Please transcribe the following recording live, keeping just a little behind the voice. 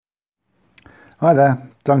Hi there,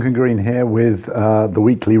 Duncan Green here with the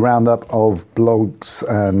weekly roundup of blogs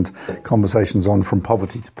and conversations on From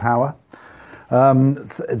Poverty to Power.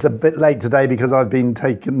 It's a bit late today because I've been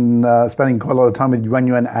spending quite a lot of time with Yuan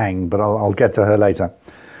Yuan Ang, but I'll get to her later.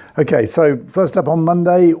 Okay, so first up on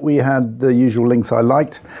Monday, we had the usual links I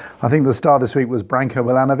liked. I think the star this week was Branko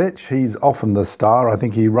Milanovic. He's often the star. I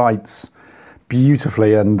think he writes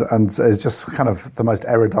beautifully and is just kind of the most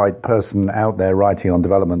erudite person out there writing on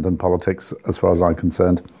development and politics as far as I'm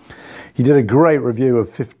concerned. He did a great review of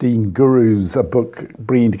 15 Gurus, a book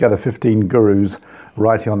bringing together 15 gurus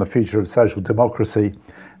writing on the future of social democracy,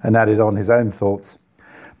 and added on his own thoughts.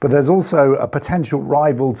 But there's also a potential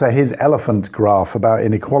rival to his elephant graph about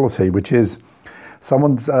inequality, which is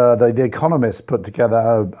the Economist put together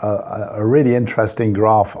a really interesting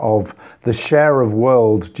graph of the share of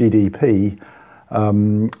world GDP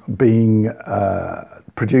being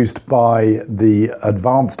produced by the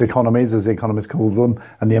advanced economies, as the economists call them,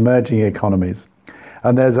 and the emerging economies.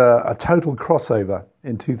 And there's a total crossover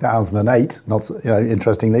in 2008,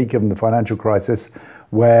 interestingly, given the financial crisis,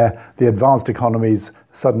 where the advanced economies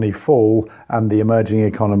suddenly fall and the emerging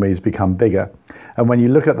economies become bigger. And when you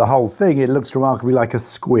look at the whole thing, it looks remarkably like a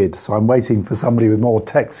squid. So I'm waiting for somebody with more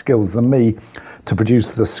tech skills than me to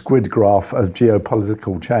produce the squid graph of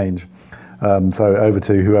geopolitical change. So over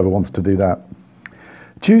to whoever wants to do that.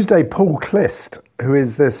 Tuesday, Paul Clist, who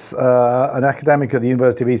is an academic at the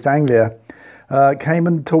University of East Anglia, came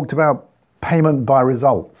and talked about payment by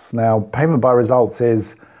results. Now, payment by results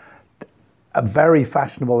is very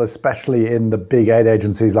fashionable, especially in the big aid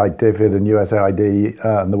agencies like DFID and USAID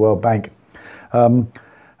and the World Bank.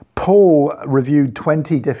 Paul reviewed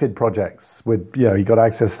 20 DFID projects he got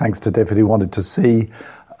access thanks to DFID he wanted to see,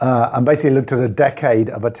 and basically looked at a decade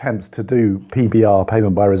of attempts to do PBR,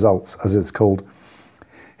 payment by results, as it's called.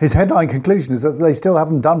 His headline conclusion is that they still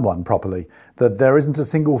haven't done one properly, that there isn't a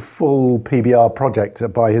single full PBR project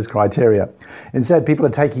by his criteria. Instead, people are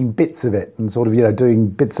taking bits of it and sort of, doing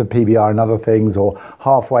bits of PBR and other things, or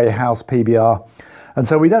halfway house PBR. And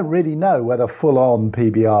so we don't really know whether full-on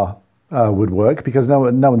PBR would work, because no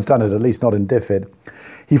one's done it, at least not in DFID.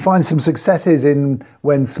 He finds some successes in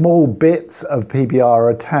when small bits of PBR are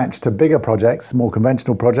attached to bigger projects, more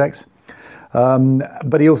conventional projects.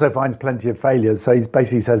 But he also finds plenty of failures. So he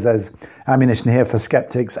basically says there's ammunition here for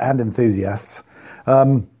skeptics and enthusiasts.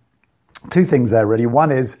 Two things there, really.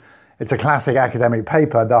 One is it's a classic academic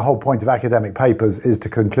paper. The whole point of academic papers is to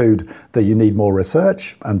conclude that you need more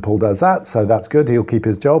research, and Paul does that, so that's good. He'll keep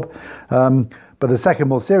his job. But the second,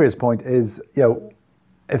 more serious point is,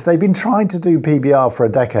 if they've been trying to do PBR for a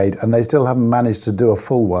decade and they still haven't managed to do a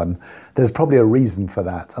full one, there's probably a reason for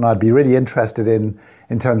that. And I'd be really interested in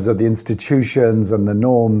terms of the institutions and the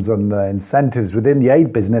norms and the incentives within the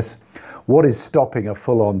aid business, what is stopping a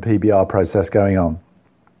full-on PBR process going on?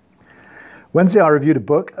 Wednesday, I reviewed a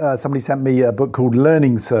book. Somebody sent me a book called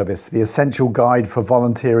Learning Service, The Essential Guide for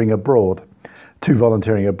Volunteering Abroad, to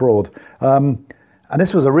Volunteering Abroad. And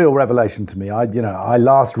this was a real revelation to me. I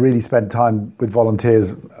last really spent time with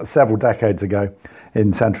volunteers several decades ago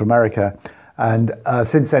in Central America. And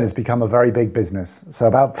since then, it's become a very big business. So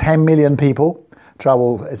about 10 million people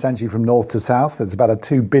travel essentially from north to south. It's about a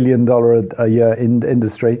 $2 billion a year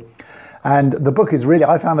industry. And the book is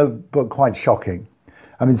I found the book quite shocking.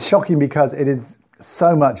 I mean, it's shocking because it is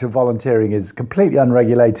so much of volunteering is completely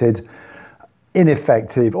unregulated,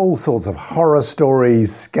 ineffective, all sorts of horror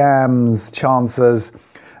stories, scams, chances.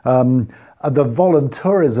 At the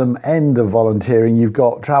voluntourism end of volunteering, you've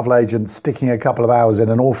got travel agents sticking a couple of hours in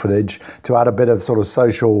an orphanage to add a bit of sort of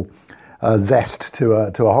social zest to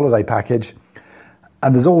a holiday package.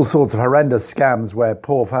 And there's all sorts of horrendous scams where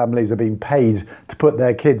poor families are being paid to put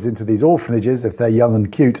their kids into these orphanages if they're young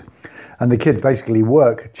and cute. And the kids basically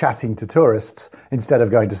work chatting to tourists instead of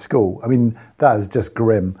going to school. I mean, that is just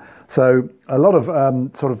grim. So a lot of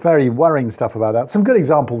sort of very worrying stuff about that. Some good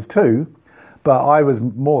examples too, but I was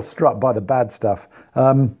more struck by the bad stuff.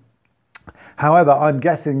 However, I'm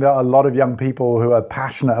guessing that a lot of young people who are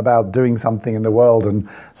passionate about doing something in the world and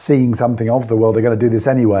seeing something of the world are going to do this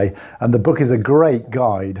anyway. And the book is a great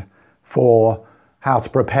guide for how to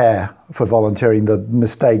prepare for volunteering, the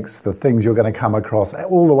mistakes, the things you're going to come across,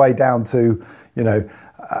 all the way down to,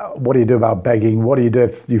 what do you do about begging? What do you do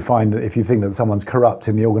if you think that someone's corrupt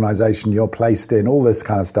in the organization you're placed in? All this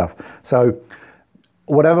kind of stuff. So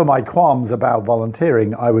whatever my qualms about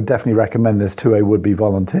volunteering, I would definitely recommend this to a would-be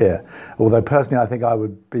volunteer. Although personally, I think I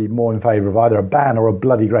would be more in favour of either a ban or a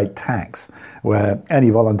bloody great tax, where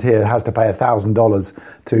any volunteer has to pay $1,000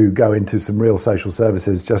 to go into some real social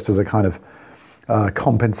services, just as a kind of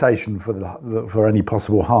compensation for any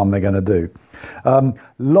possible harm they're going to do.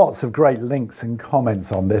 Lots of great links and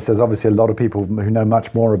comments on this. There's obviously a lot of people who know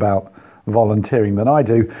much more about volunteering than I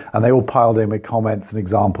do, and they all piled in with comments and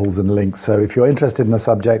examples and links. So if you're interested in the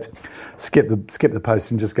subject, skip the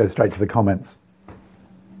post and just go straight to the comments.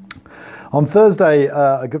 On Thursday,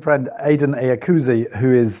 a good friend, Aden Eyakuzi,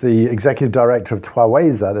 who is the executive director of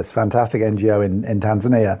Twaweza, this fantastic NGO in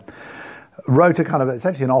Tanzania, wrote a kind of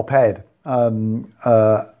essentially an op-ed. And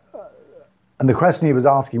the question he was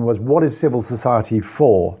asking was, what is civil society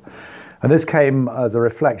for? And this came as a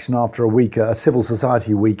reflection after a civil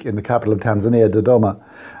society week in the capital of Tanzania, Dodoma.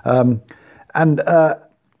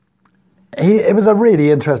 It was a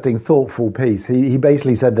really interesting, thoughtful piece. He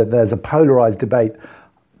basically said that there's a polarized debate.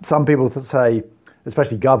 Some people say,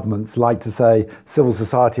 especially governments, like to say civil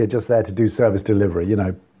society are just there to do service delivery,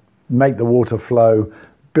 make the water flow,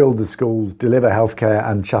 build the schools, deliver healthcare,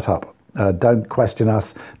 and shut up. Don't question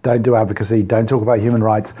us, don't do advocacy, don't talk about human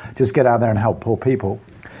rights, just get out there and help poor people.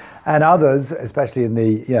 And others, especially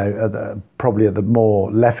in probably at the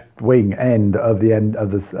more left-wing end of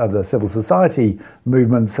the civil society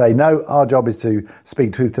movement, say no. Our job is to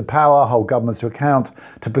speak truth to power, hold governments to account,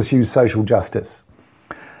 to pursue social justice.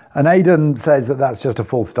 And Aden says that that's just a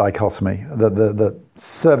false dichotomy. That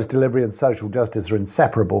service delivery and social justice are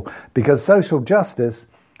inseparable, because social justice,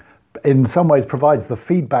 in some ways, provides the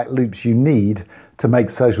feedback loops you need to make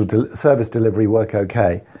service delivery work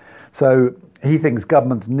okay. So he thinks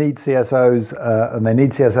governments need CSOs, and they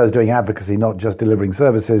need CSOs doing advocacy, not just delivering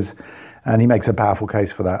services. And he makes a powerful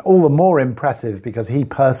case for that. All the more impressive because he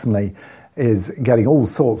personally is getting all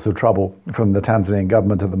sorts of trouble from the Tanzanian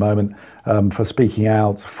government at the moment for speaking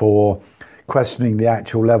out, for questioning the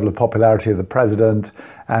actual level of popularity of the president.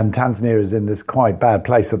 And Tanzania is in this quite bad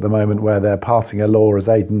place at the moment where they're passing a law, as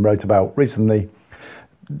Aden wrote about recently,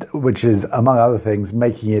 which is, among other things,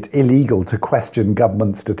 making it illegal to question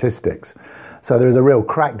government statistics. So there is a real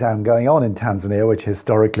crackdown going on in Tanzania, which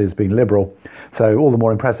historically has been liberal. So all the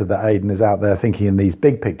more impressive that Aden is out there thinking in these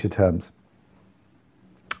big picture terms.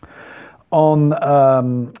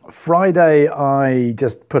 On Friday, I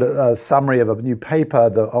just put a summary of a new paper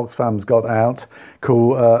that Oxfam's got out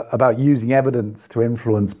called about using evidence to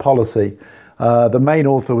influence policy. The main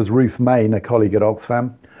author was Ruth Main, a colleague at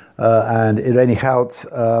Oxfam, and Irene Hout,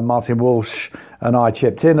 Martin Walsh, and I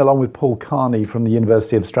chipped in, along with Paul Carney from the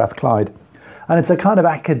University of Strathclyde. And it's a kind of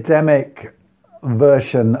academic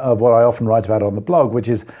version of what I often write about on the blog, which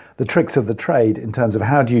is the tricks of the trade in terms of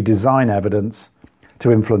how do you design evidence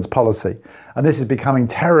to influence policy. And this is becoming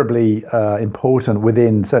terribly important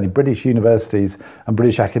within certainly British universities and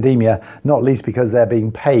British academia, not least because they're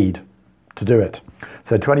being paid to do it.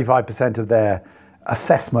 So 25% of their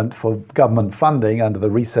assessment for government funding under the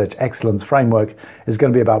Research Excellence Framework is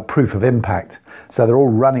going to be about proof of impact. So they're all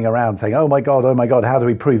running around saying, oh my God, how do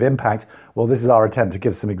we prove impact? Well, this is our attempt to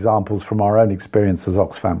give some examples from our own experience as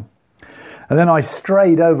Oxfam. And then I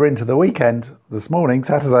strayed over into the weekend this morning,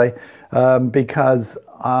 Saturday, because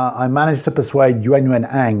I managed to persuade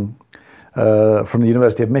Yuanyuan Ang from the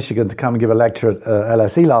University of Michigan to come and give a lecture at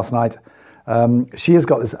LSE last night. She has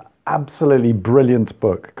got this absolutely brilliant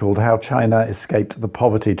book called How China Escaped the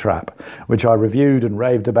Poverty Trap, which I reviewed and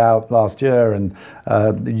raved about last year. And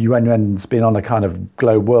Yuanyuan's been on a kind of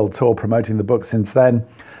globe world tour promoting the book since then.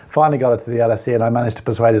 Finally got her to the LSE, and I managed to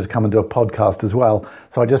persuade her to come and do a podcast as well.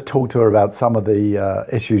 So I just talked to her about some of the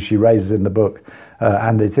issues she raises in the book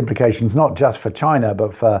and its implications, not just for China,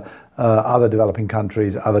 but for other developing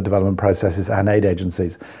countries, other development processes and aid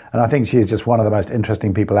agencies. And I think she is just one of the most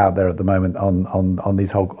interesting people out there at the moment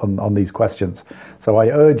on these questions. So I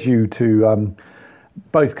urge you to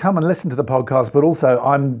both come and listen to the podcast, but also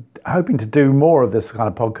I'm hoping to do more of this kind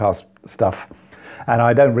of podcast stuff. And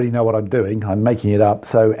I don't really know what I'm doing. I'm making it up.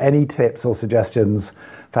 So any tips or suggestions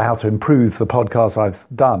for how to improve the podcasts I've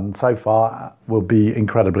done so far will be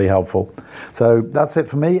incredibly helpful. So that's it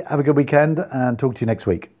for me. Have a good weekend and talk to you next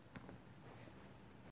week.